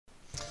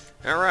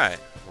Alright,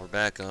 we're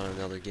back on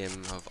another game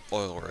of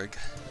Oil Rig,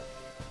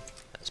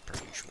 as per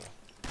usual.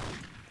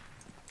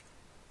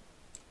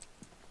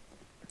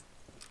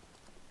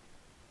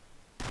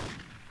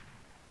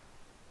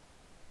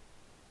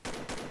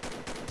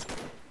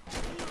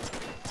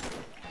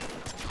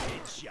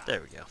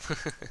 There we go.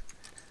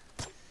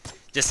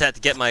 Just had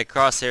to get my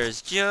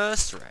crosshairs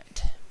just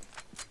right.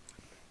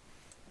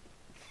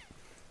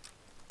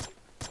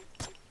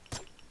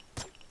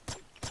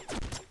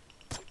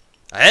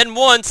 I hit him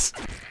once!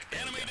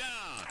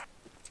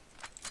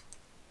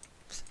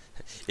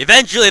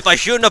 Eventually, if I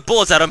shoot enough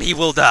bullets at him, he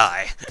will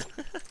die.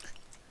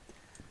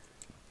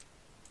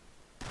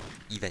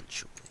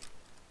 Eventually.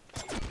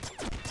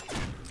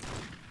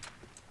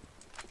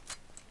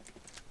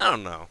 I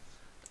don't know.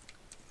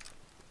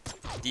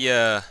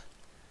 The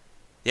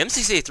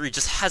M6A3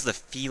 just has the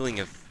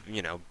feeling of,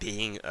 you know,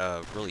 being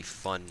a really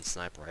fun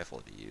sniper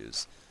rifle to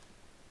use.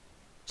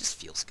 Just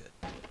feels good.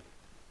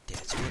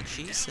 That's what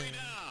she said.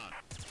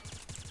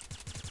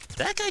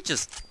 That guy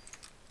just...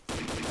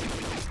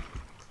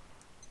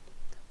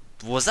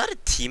 Was that a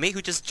teammate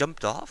who just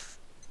jumped off?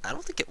 I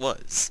don't think it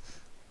was.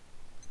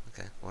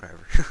 Okay,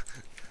 whatever.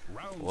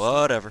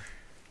 Whatever.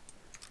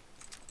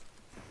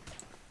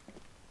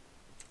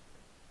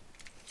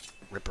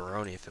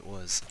 Ripperoni if it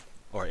was.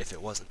 Or if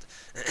it wasn't.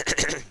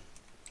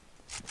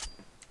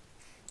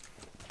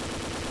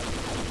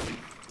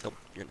 Nope,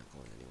 you're not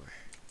going anywhere.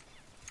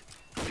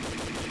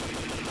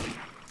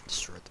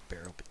 Destroy the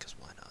barrel because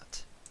why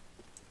not?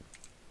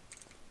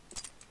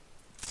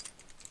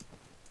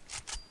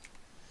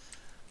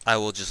 I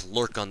will just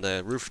lurk on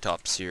the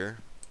rooftops here.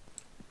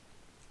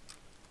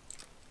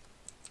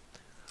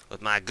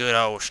 With my good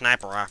old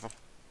sniper rifle.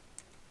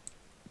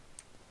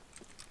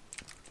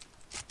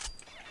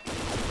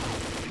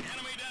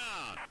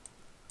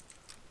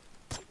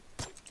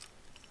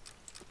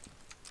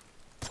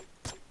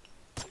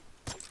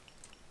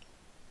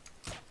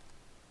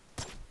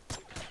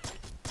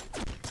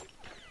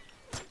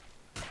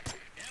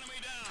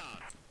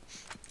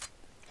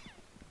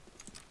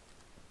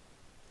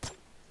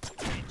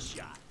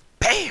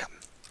 Bam!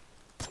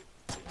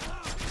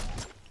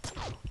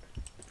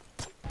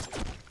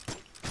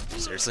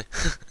 Seriously?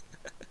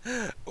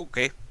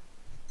 Okay.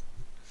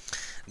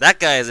 That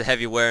guy is a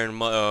heavy wearing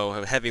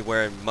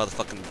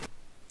motherfucking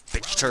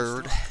bitch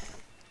turd.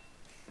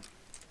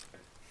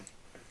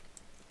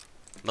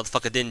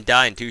 Motherfucker didn't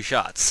die in 2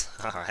 shots.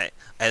 Alright.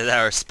 As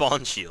our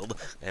spawn shield.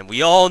 And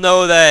we all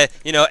know that,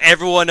 you know,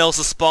 everyone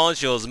else's spawn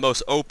shield is the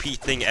most OP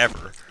thing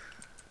ever.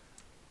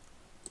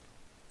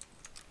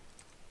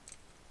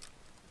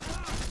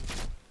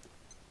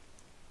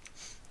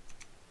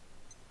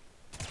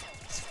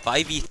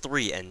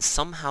 5v3 and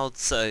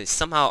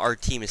somehow our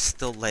team is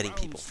still letting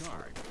people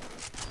through.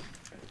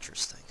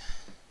 Interesting.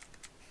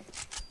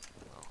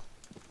 Well.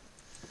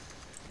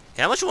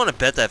 How much you want to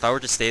bet that if I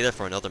were to stay there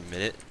for another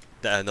minute,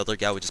 that another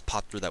guy would just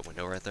pop through that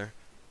window right there?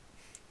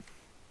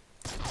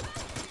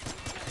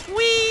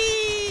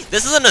 Whee!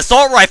 This is an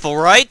assault rifle,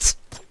 right?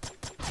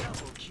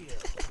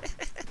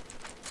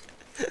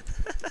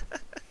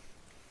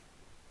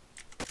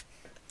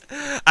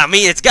 I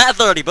mean, it's got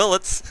 30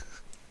 bullets.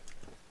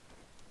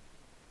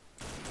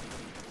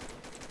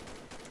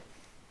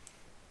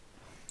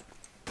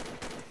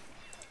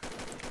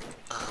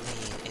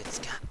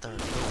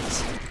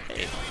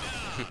 Hey.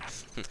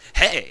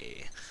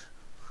 Hey!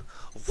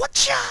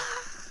 Whatcha?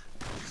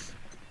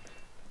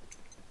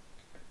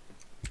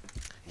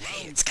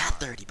 Hey, it's got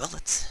 30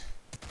 bullets.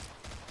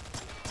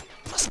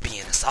 Must be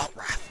an assault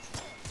rifle.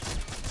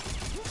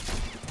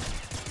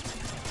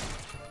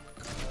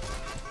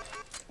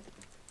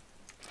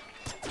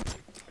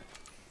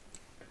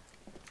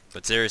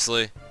 But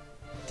seriously,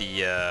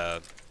 the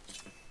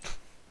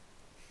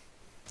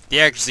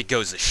accuracy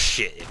goes to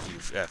shit if you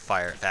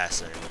fire it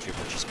faster than what you're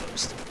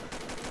supposed to.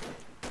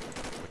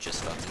 Which is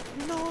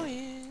fucking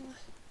annoying.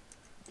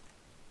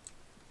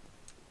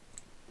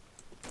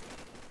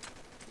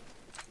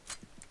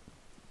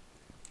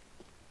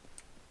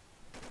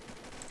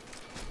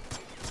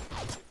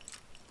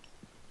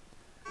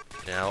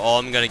 Now all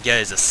I'm gonna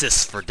get is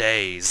assists for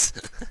days.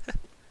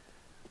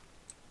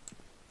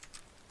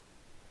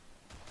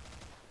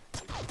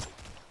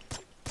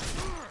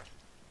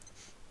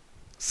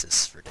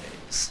 Assists for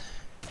days.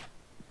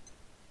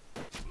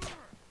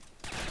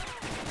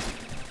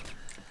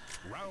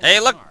 Hey,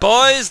 look,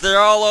 boys! They're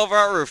all over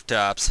our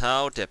rooftops.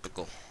 How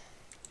typical.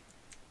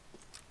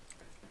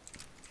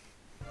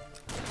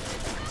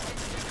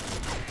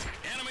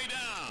 Enemy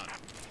down.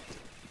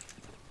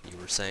 You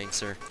were saying,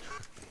 sir?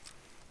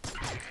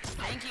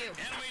 Thank you.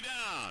 Enemy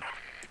down.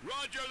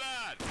 Roger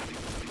that.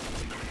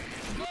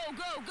 Go,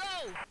 go,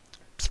 go!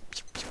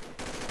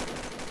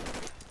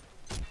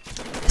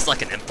 It's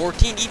like an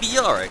M14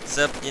 EBR,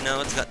 except, you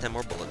know, it's got 10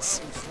 more bullets.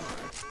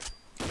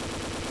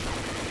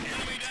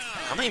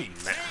 How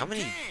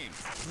many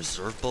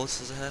reserve bullets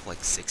does it have?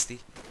 Like 60?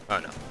 Oh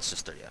no, it's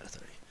just 30 out of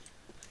 30.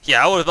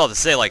 Yeah, I was about to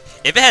say, like,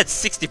 if it had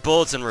 60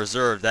 bullets in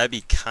reserve, that'd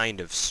be kind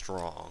of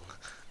strong.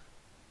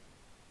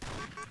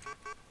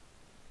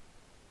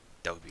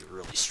 That would be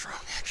really strong,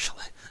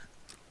 actually.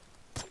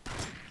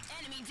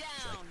 Enemy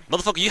down.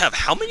 Motherfucker, you have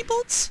how many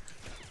bullets?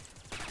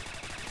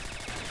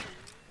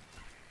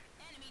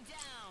 Enemy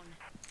down.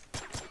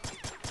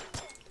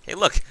 Hey,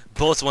 look,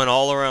 bullets went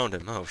all around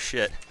him. Oh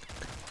shit.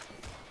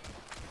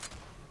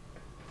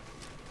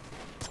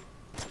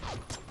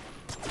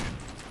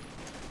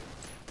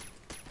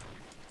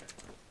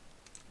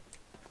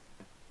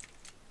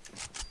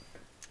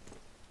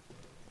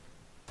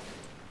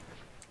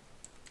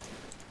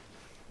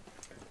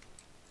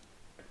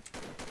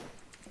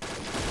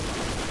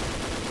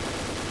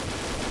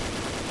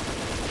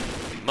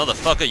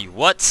 Motherfucker, you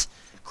what?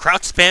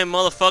 Crouch spam,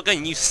 motherfucker,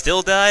 and you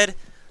still died?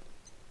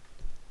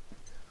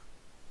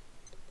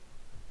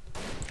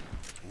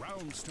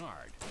 Round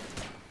start.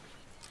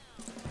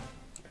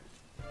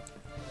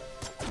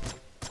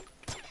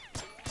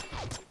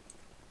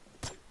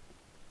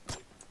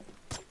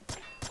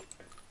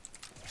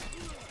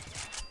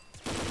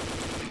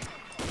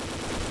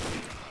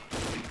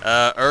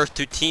 Earth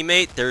to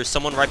teammate, there's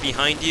someone right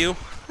behind you.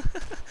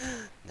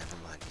 Never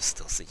mind, you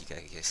still see, I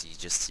guess you're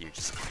just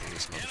a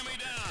clueless Enemy motherfucker.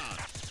 down.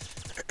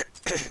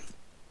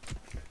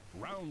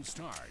 Round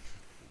start.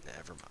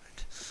 Never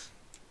mind.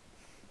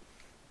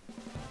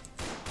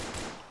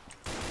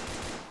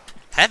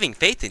 Having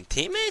faith in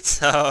teammates?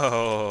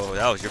 Oh,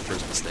 that was your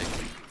first mistake.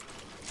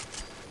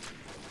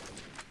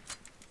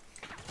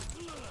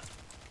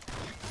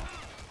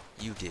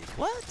 You did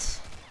what?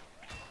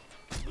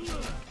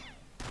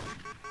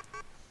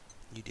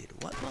 You did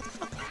what,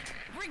 motherfucker?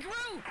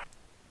 Regroup.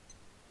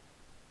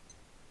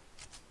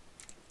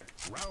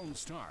 Round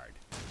start.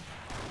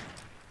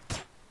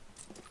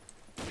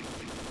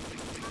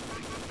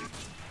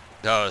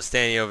 Oh,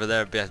 standing over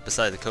there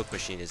beside the Coke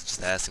machine is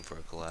just asking for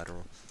a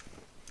collateral.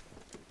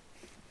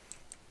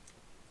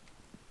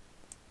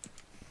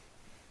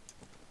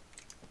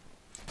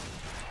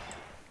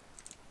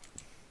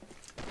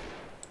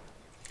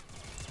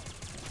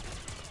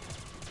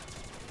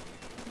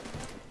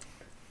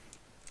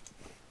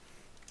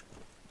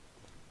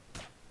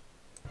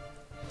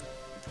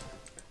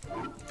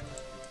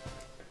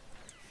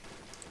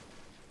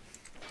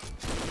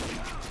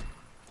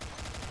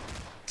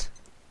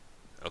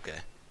 Okay.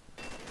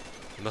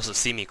 You must have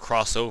seen me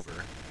cross over.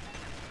 Round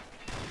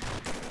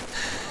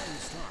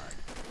start.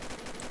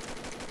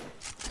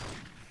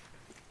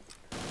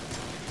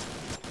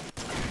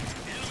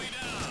 Enemy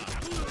down.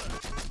 Yeah,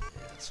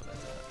 that's what I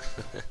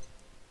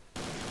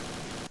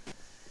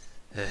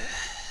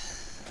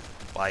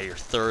thought. By your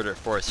third or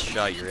fourth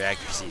shot, your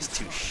accuracy is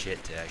too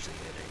shit to actually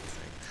hit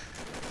anything.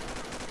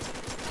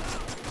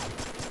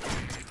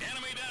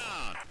 Enemy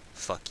down.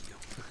 Fuck you.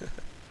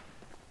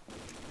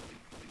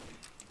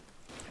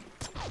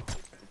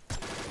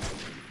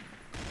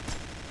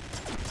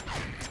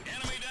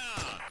 Enemy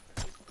down.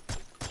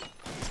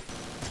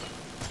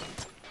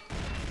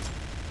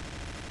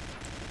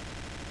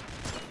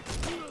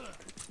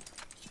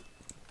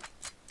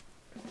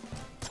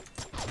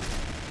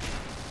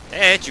 Hey,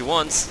 I hit you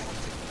once.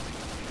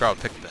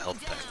 Probably picked the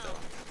health pack though.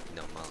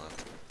 No, my luck.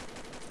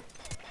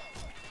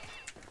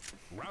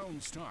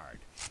 Round start.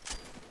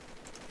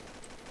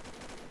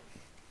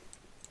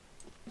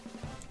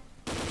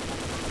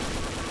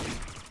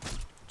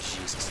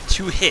 Jesus,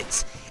 2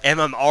 hits, and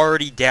I'm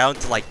already down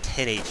to like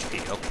 10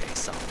 HP. Okay,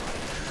 so.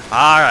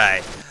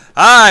 Alright.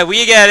 Alright,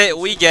 we get it,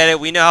 we get it.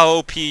 We know how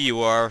OP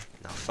you are.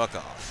 Now fuck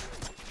off.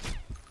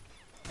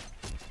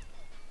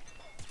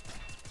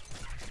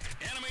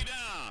 Enemy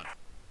down.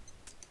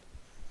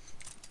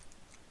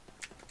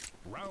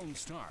 Round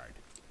start.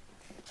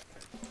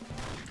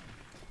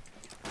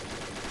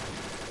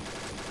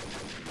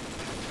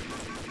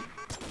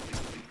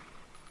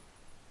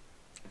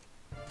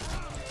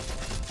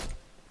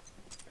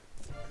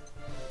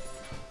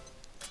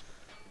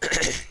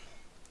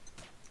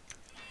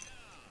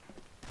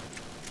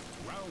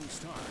 Round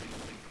start.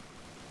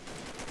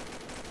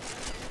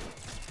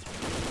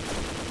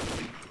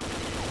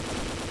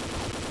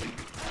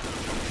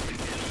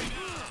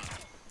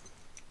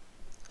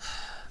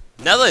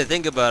 Now that I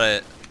think about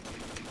it,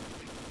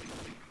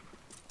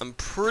 I'm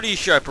pretty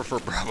sure I prefer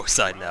Bravo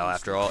side now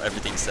after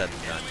everything's said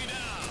and done. Enemy down.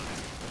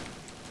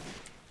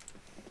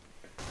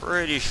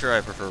 Pretty sure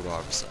I prefer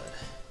Bravo side.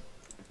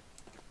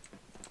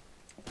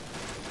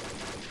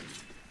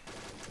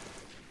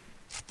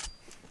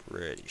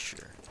 Pretty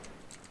sure.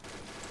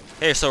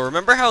 Hey, so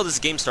remember how this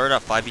game started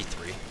out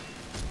 5v3?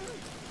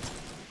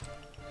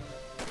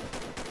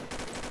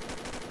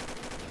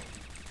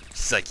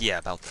 She's like, yeah,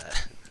 about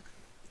that.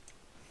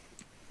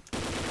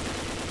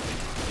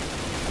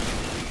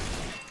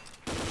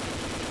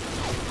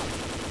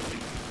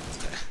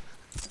 Okay.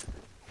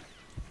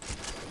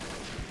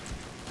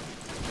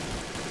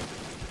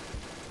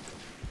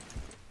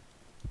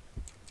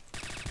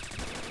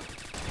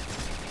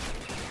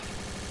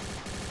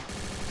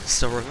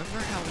 So remember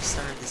how we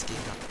started this game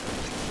out?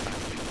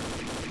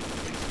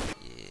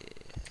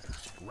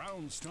 Yeah.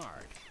 Round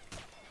start.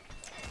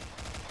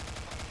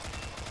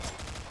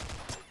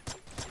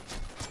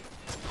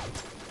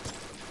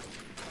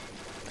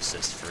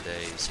 Assist for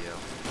days, yo.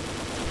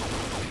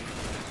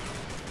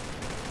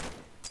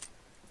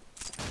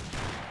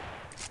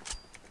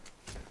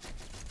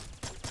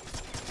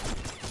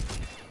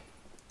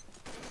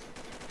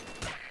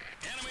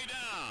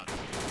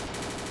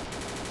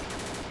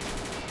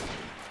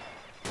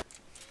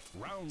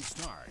 Round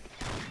start.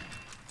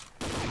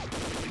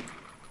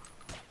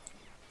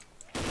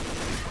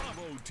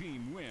 Bravo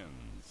team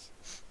wins.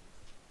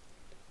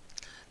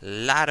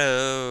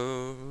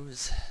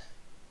 Lottos.